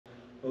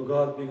O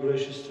God, be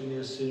gracious to me,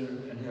 a sinner,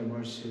 and have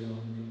mercy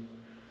on me.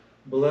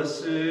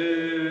 Blessed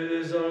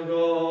is our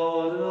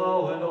God,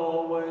 now and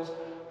always,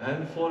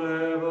 and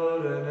forever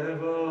and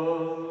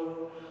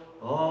ever.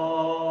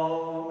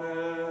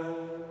 Amen.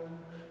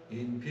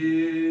 In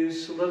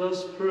peace, let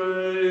us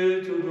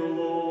pray to the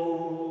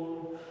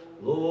Lord.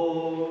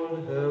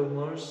 Lord, have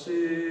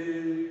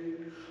mercy.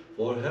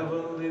 For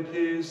heavenly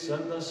peace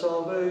and the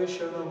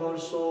salvation of our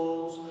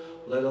souls,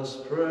 let us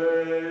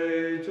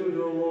pray to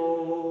the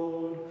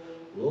Lord.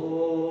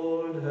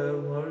 Lord,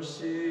 have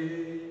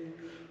mercy.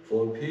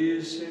 For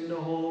peace in the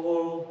whole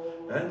world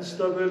and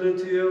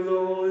stability of the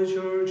holy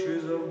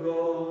churches of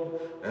God,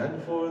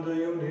 and for the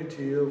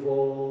unity of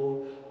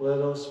all, let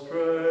us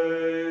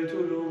pray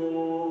to the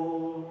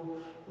Lord.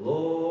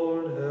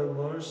 Lord, have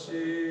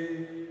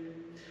mercy.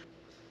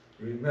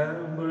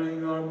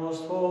 Remembering our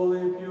most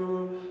holy,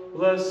 pure,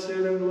 blessed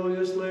and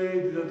glorious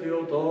Lady, the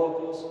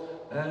Theotokos,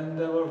 and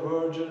ever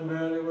Virgin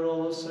Mary with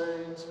all the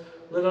saints,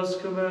 let us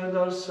commend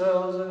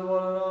ourselves and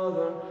one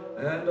another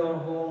and our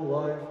whole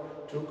life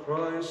to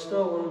Christ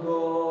our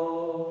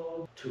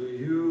God. To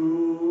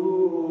you,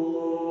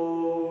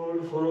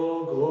 Lord, for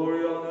all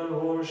glory, honor,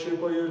 and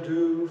worship are you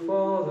due,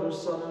 Father,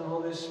 Son, and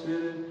Holy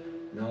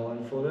Spirit, now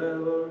and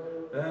forever,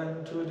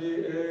 and to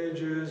the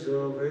ages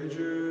of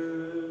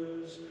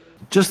ages.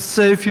 Just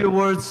say a few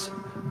words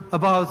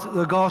about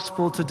the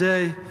gospel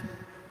today.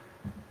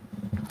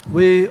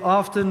 We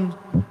often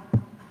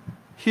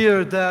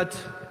hear that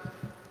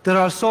there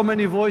are so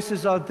many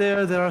voices out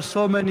there, there are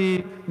so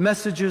many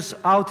messages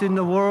out in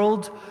the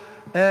world,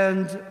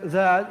 and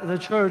that the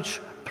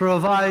church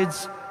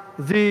provides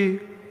the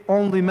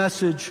only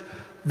message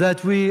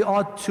that we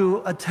ought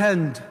to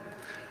attend.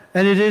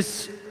 And it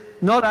is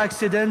not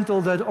accidental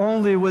that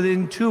only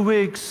within 2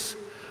 weeks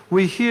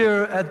we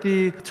hear at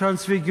the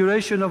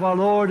transfiguration of our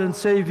Lord and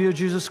Savior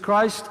Jesus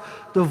Christ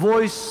the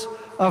voice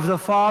of the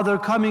Father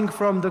coming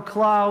from the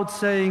cloud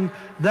saying,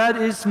 "That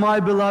is my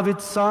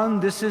beloved Son,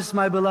 this is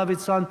my beloved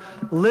Son,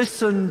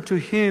 listen to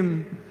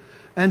him."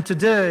 And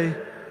today,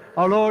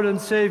 our Lord and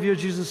Savior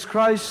Jesus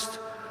Christ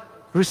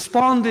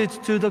responded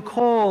to the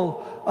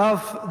call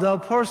of the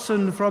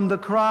person from the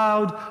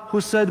crowd who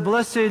said,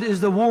 "Blessed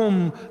is the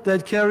womb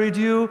that carried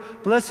you,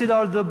 blessed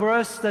are the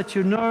breasts that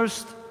you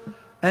nursed."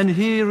 And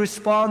he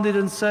responded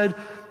and said,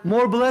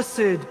 "More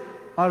blessed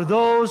are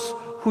those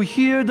who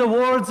hear the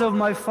words of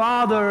my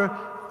Father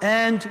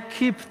and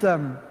keep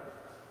them."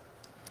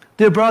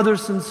 Dear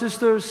brothers and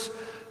sisters,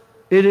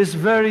 it is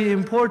very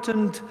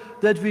important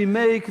that we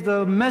make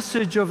the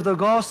message of the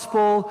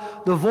gospel,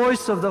 the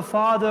voice of the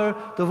Father,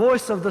 the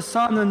voice of the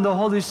Son and the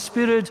Holy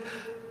Spirit,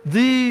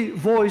 the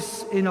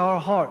voice in our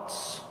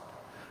hearts.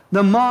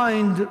 The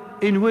mind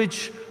in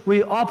which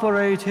we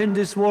operate in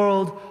this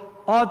world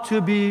ought to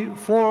be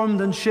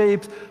formed and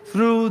shaped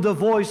through the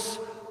voice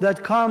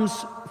that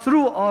comes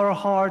through our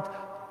heart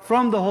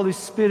from the Holy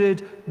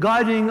Spirit,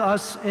 guiding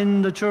us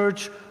in the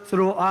church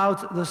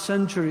throughout the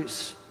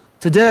centuries.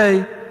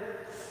 Today,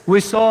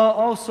 we saw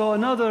also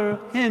another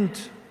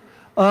hint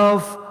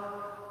of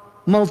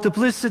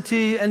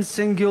multiplicity and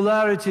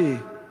singularity.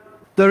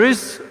 There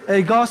is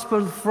a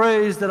gospel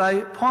phrase that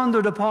I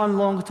pondered upon a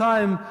long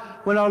time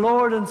when our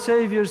Lord and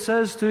Savior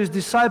says to his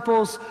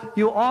disciples,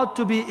 "You ought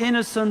to be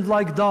innocent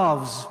like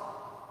doves."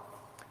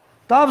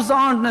 Doves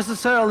aren't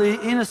necessarily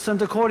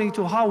innocent according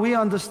to how we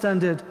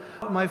understand it.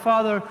 My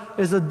father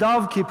is a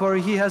dove keeper.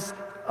 He has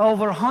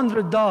over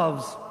 100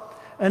 doves.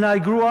 And I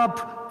grew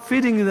up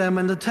feeding them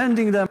and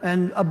attending them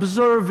and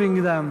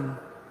observing them.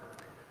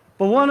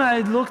 But when I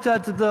looked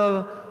at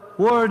the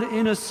word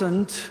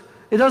innocent,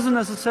 it doesn't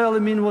necessarily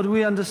mean what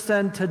we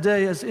understand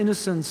today as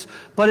innocence,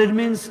 but it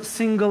means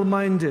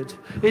single-minded.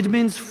 It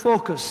means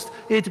focused.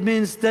 It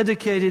means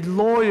dedicated,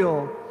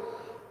 loyal.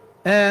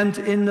 And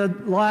in the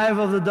life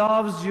of the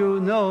doves, you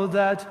know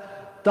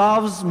that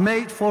doves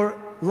mate for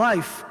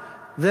life.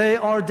 They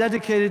are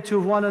dedicated to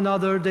one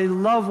another, they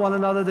love one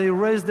another, they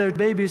raise their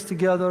babies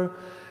together,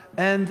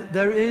 and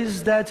there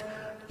is that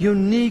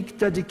unique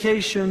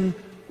dedication,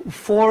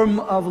 form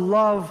of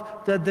love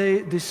that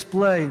they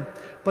display.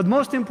 But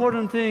most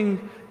important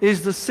thing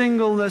is the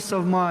singleness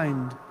of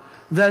mind,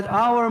 that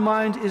our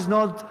mind is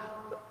not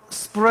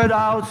spread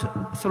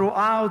out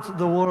throughout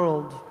the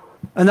world.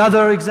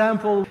 Another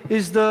example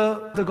is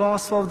the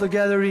Gospel of the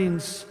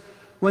Gadarenes.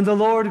 When the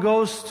Lord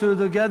goes to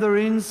the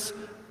Gadarenes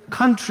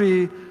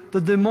country,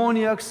 the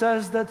demoniac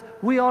says that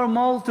we are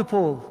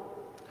multiple.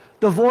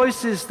 The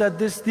voices that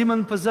this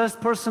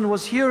demon-possessed person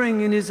was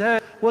hearing in his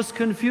head was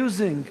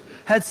confusing,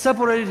 had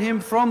separated him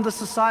from the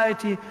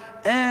society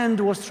and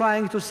was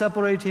trying to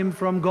separate him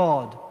from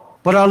God.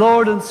 But our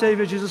Lord and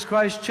Savior Jesus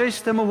Christ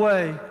chased them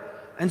away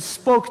and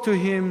spoke to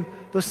him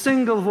the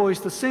single voice,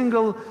 the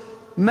single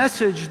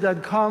message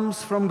that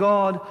comes from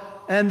God.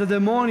 And the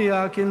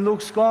demoniac in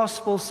Luke's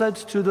Gospel said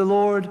to the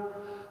Lord,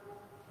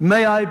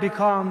 "May I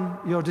become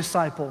your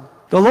disciple?"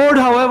 The Lord,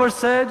 however,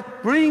 said,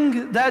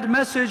 "Bring that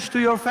message to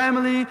your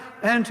family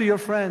and to your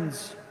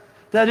friends."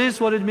 That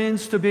is what it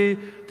means to be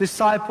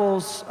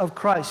disciples of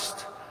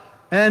Christ.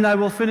 And I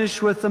will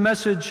finish with the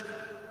message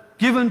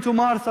given to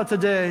Martha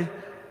today.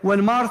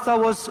 When Martha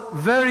was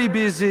very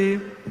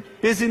busy,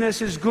 busyness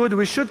is good.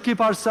 We should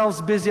keep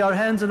ourselves busy. Our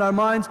hands and our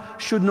minds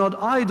should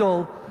not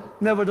idle.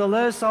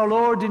 Nevertheless, our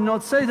Lord did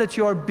not say that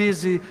you are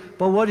busy,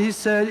 but what He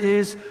said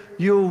is,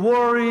 you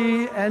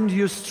worry and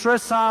you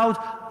stress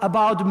out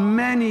about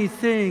many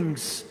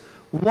things.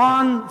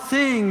 One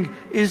thing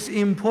is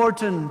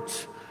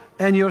important,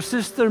 and your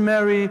sister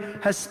Mary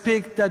has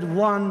picked that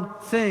one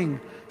thing.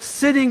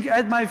 Sitting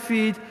at my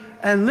feet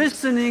and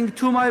listening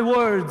to my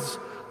words,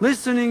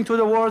 listening to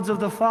the words of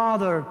the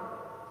Father,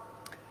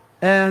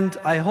 and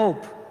I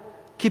hope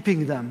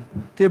keeping them.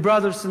 Dear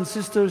brothers and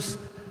sisters,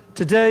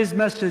 today's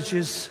message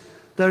is,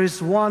 there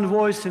is one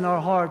voice in our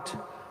heart,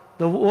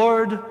 the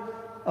word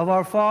of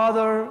our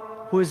Father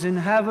who is in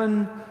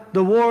heaven,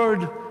 the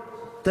word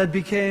that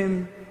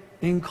became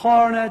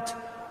incarnate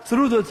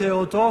through the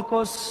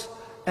Theotokos,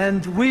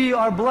 and we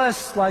are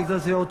blessed like the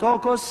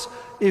Theotokos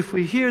if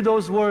we hear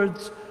those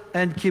words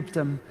and keep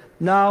them,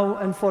 now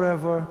and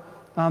forever.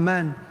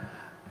 Amen.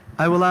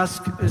 I will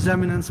ask His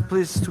Eminence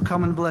please to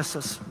come and bless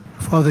us.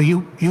 Father,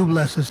 you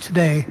bless us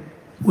today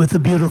with the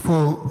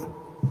beautiful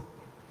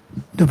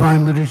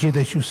divine liturgy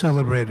that you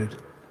celebrated.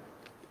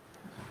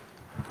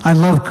 I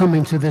love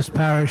coming to this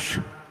parish,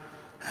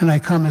 and I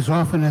come as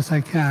often as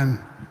I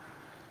can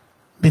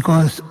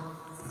because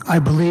I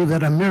believe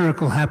that a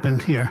miracle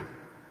happened here.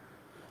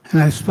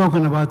 And I've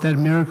spoken about that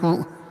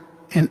miracle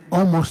in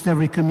almost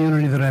every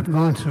community that I've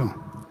gone to.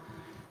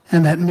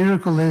 And that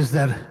miracle is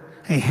that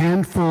a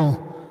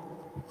handful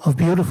of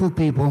beautiful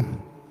people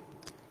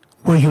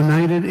were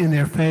united in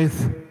their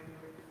faith.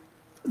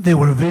 They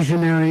were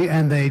visionary,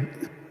 and they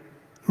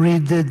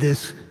redid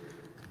this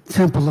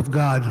temple of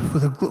God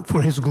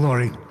for His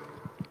glory.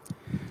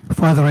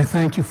 Father, I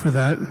thank you for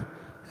that,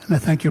 and I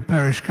thank your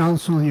parish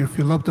council and your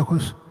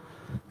Philoptochos,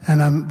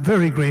 and I'm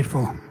very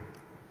grateful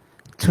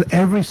to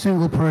every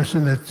single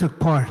person that took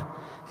part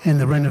in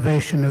the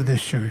renovation of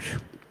this church.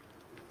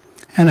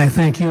 And I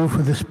thank you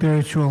for the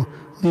spiritual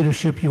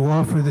leadership you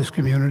offer this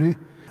community.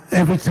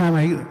 Every time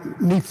I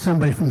meet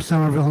somebody from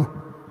Somerville,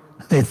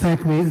 they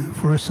thank me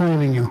for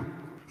assigning you.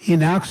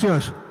 In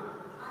Axios.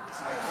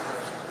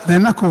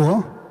 Δεν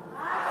ακούω.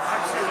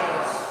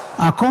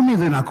 Ακόμη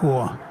δεν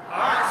ακούω.